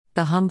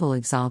The humble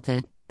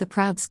exalted, the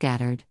proud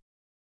scattered.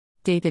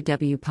 David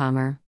W.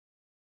 Palmer.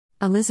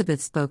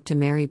 Elizabeth spoke to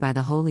Mary by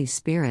the Holy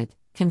Spirit,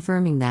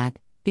 confirming that,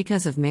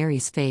 because of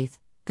Mary's faith,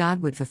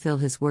 God would fulfill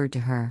his word to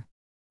her.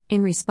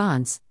 In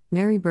response,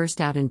 Mary burst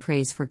out in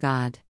praise for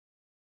God.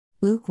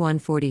 Luke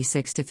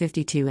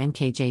 1:46-52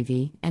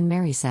 NKJV, and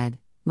Mary said,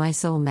 "My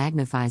soul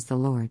magnifies the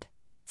Lord."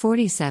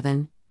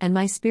 47, and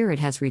my spirit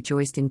has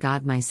rejoiced in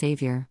God my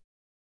Savior.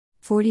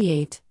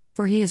 48,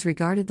 for he has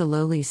regarded the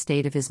lowly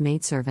state of his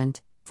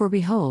maidservant, for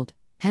behold,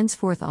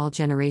 henceforth all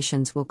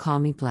generations will call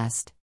me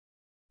blessed.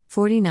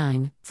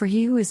 49, for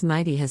he who is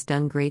mighty has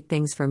done great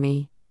things for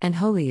me, and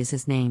holy is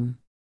his name.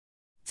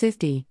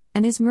 50,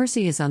 and his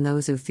mercy is on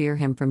those who fear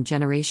him from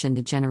generation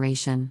to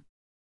generation.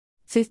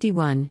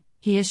 51,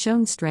 he has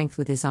shown strength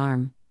with his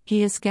arm,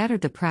 he has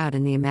scattered the proud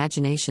in the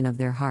imagination of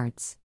their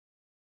hearts.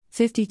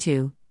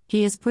 52,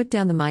 he has put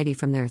down the mighty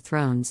from their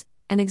thrones,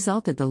 and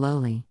exalted the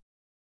lowly.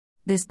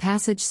 This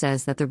passage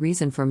says that the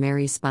reason for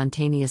Mary's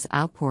spontaneous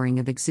outpouring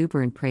of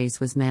exuberant praise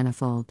was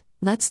manifold.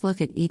 Let's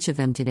look at each of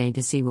them today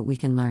to see what we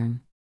can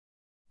learn.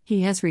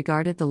 He has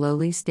regarded the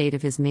lowly state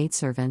of his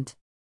maidservant.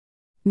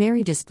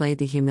 Mary displayed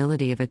the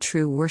humility of a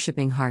true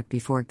worshipping heart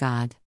before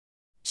God.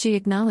 She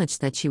acknowledged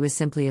that she was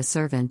simply a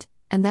servant,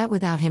 and that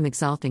without him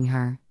exalting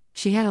her,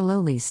 she had a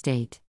lowly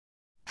state.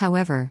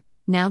 However,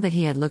 now that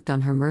he had looked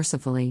on her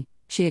mercifully,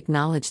 she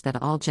acknowledged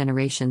that all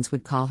generations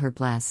would call her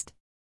blessed.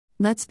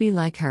 Let's be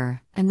like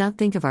her, and not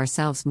think of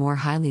ourselves more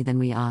highly than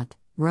we ought.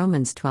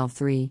 Romans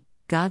 12:3,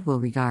 God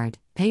will regard,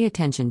 pay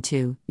attention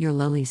to, your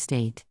lowly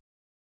state.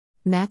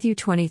 Matthew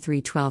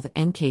 23:12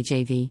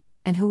 NKJV,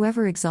 and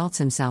whoever exalts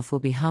himself will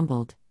be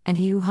humbled, and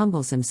he who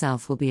humbles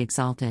himself will be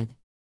exalted.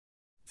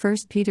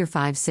 1 Peter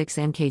 5:6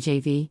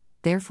 NKJV,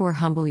 therefore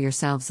humble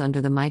yourselves under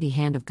the mighty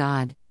hand of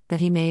God, that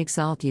he may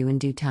exalt you in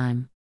due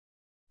time.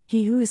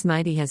 He who is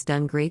mighty has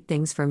done great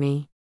things for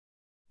me.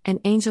 An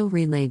angel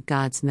relayed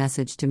God's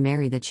message to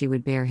Mary that she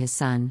would bear his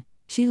son.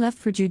 She left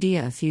for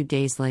Judea a few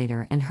days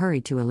later and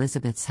hurried to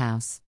Elizabeth's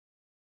house.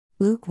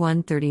 Luke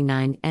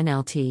 1:39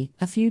 NLT,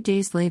 a few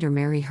days later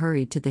Mary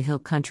hurried to the hill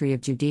country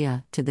of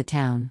Judea, to the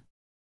town.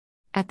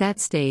 At that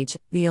stage,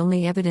 the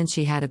only evidence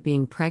she had of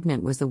being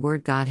pregnant was the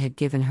word God had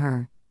given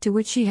her, to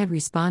which she had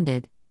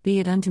responded, "Be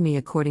it unto me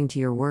according to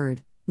your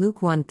word."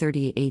 Luke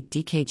 1:38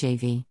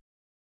 DKJV.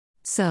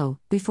 So,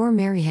 before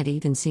Mary had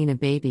even seen a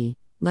baby,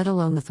 let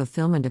alone the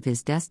fulfillment of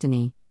his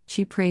destiny,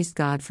 she praised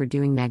God for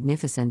doing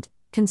magnificent,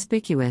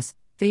 conspicuous,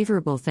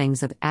 favorable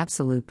things of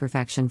absolute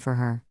perfection for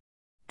her.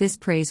 This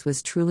praise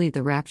was truly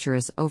the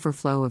rapturous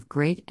overflow of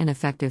great and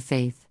effective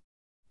faith.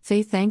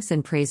 Faith thanks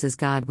and praises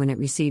God when it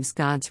receives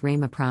God's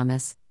Rhema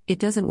promise. It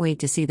doesn't wait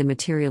to see the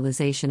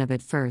materialization of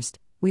it first.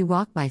 We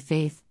walk by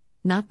faith,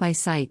 not by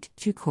sight.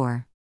 2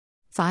 Cor.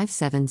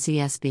 5:7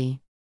 CSB.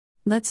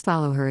 Let's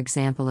follow her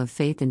example of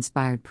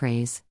faith-inspired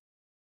praise.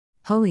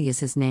 Holy is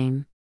his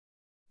name.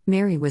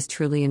 Mary was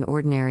truly an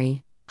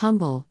ordinary,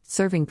 humble,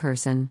 serving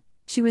person.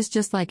 She was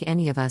just like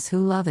any of us who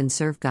love and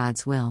serve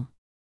God's will.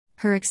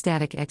 Her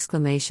ecstatic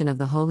exclamation of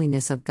the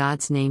holiness of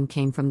God's name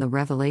came from the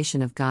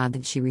revelation of God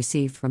that she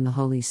received from the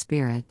Holy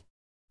Spirit.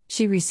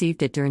 She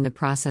received it during the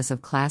process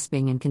of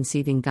clasping and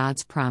conceiving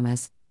God's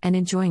promise, and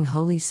enjoying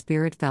Holy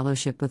Spirit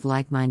fellowship with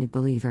like-minded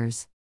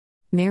believers.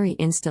 Mary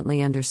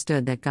instantly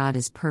understood that God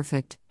is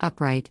perfect,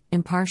 upright,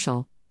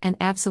 impartial, and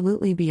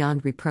absolutely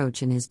beyond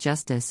reproach in his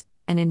justice,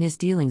 and in his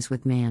dealings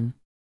with man.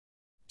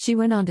 She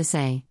went on to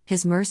say,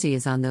 his mercy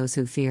is on those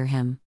who fear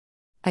him.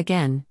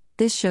 Again,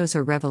 this shows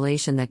her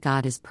revelation that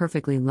God is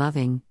perfectly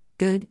loving,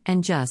 good,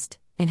 and just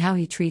in how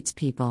he treats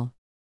people.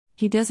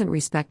 He doesn't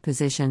respect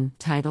position,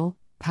 title,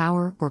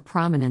 power, or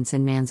prominence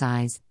in man's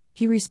eyes.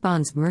 He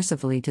responds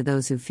mercifully to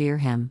those who fear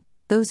him,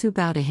 those who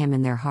bow to him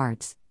in their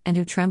hearts, and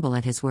who tremble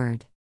at his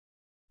word.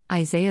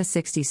 Isaiah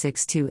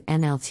 66:2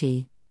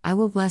 NLT, I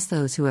will bless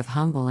those who have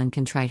humble and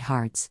contrite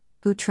hearts,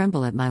 who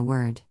tremble at my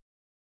word.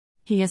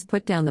 He has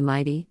put down the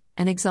mighty,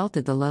 and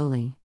exalted the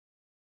lowly.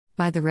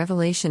 By the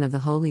revelation of the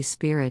Holy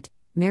Spirit,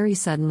 Mary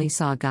suddenly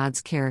saw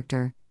God's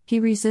character. He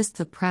resists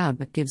the proud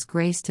but gives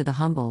grace to the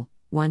humble.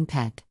 1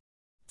 Pet.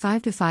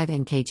 5-5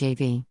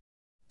 NKJV.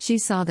 She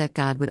saw that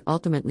God would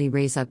ultimately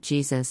raise up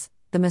Jesus,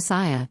 the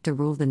Messiah, to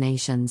rule the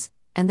nations,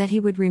 and that he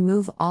would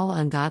remove all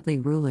ungodly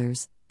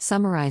rulers,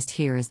 summarized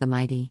here as the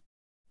mighty.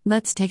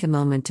 Let's take a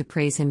moment to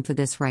praise him for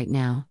this right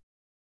now.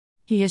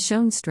 He has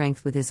shown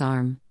strength with his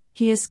arm.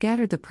 He has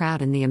scattered the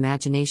proud in the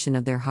imagination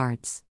of their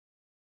hearts.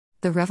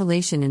 The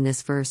revelation in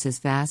this verse is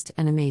vast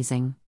and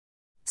amazing.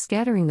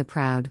 Scattering the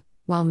proud,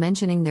 while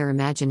mentioning their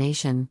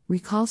imagination,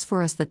 recalls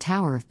for us the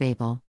Tower of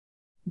Babel.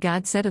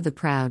 God said of the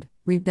proud,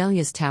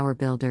 rebellious tower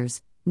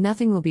builders,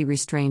 nothing will be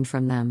restrained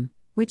from them,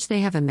 which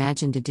they have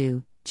imagined to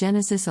do.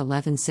 Genesis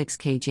 11:6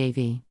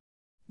 KJV.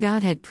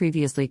 God had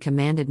previously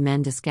commanded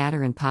men to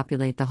scatter and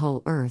populate the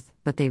whole earth,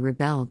 but they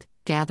rebelled,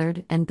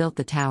 gathered, and built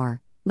the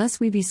tower, lest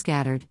we be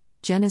scattered.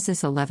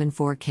 Genesis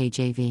 11:4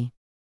 KJV.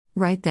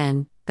 Right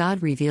then,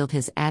 God revealed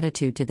his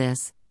attitude to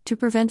this. To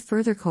prevent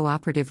further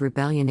cooperative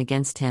rebellion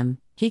against him,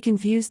 he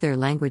confused their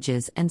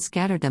languages and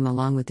scattered them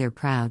along with their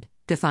proud,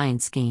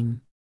 defiant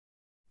scheme.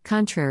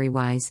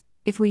 Contrariwise,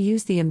 if we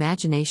use the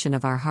imagination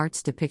of our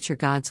hearts to picture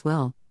God's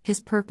will,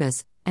 His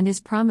purpose, and His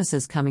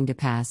promises coming to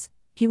pass,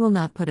 He will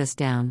not put us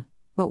down,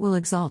 but will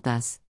exalt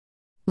us.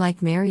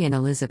 Like Mary and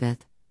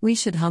Elizabeth, we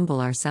should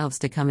humble ourselves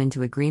to come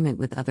into agreement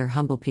with other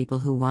humble people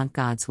who want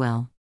God's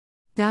will.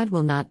 God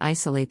will not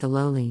isolate the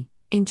lowly.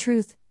 In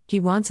truth, He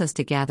wants us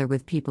to gather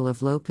with people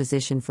of low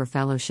position for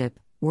fellowship,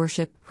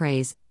 worship,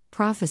 praise,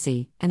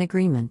 prophecy, and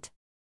agreement.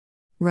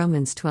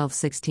 Romans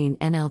 12:16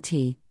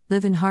 NLT,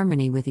 live in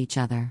harmony with each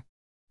other.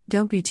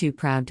 Don't be too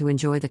proud to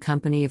enjoy the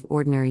company of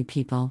ordinary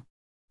people.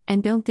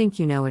 And don't think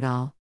you know it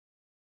all.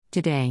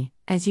 Today,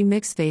 as you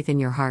mix faith in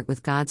your heart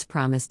with God's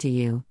promise to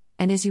you,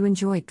 and as you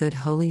enjoy good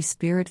Holy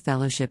Spirit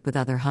fellowship with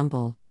other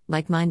humble,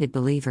 like-minded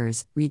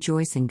believers,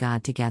 rejoice in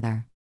God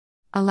together.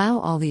 Allow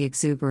all the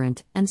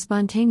exuberant and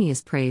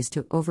spontaneous praise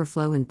to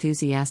overflow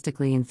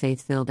enthusiastically in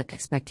faith-filled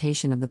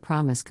expectation of the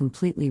promise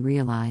completely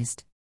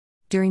realized.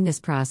 During this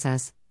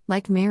process,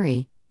 like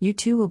Mary, you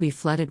too will be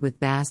flooded with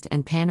vast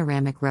and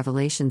panoramic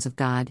revelations of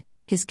God,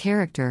 His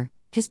character,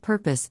 His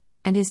purpose,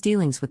 and His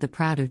dealings with the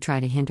proud who try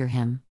to hinder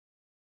Him.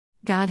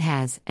 God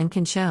has, and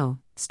can show,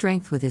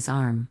 strength with His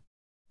arm.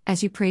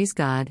 As you praise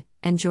God,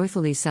 and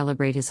joyfully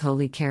celebrate His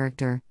holy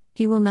character,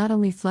 He will not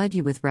only flood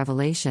you with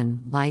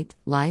revelation, light,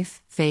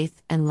 life,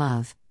 faith, and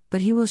love,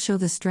 but He will show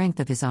the strength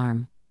of His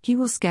arm. He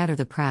will scatter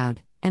the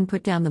proud, and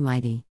put down the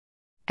mighty.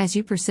 As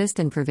you persist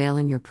and prevail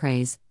in your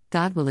praise,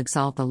 God will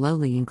exalt the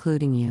lowly,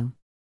 including you.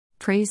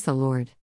 Praise the Lord.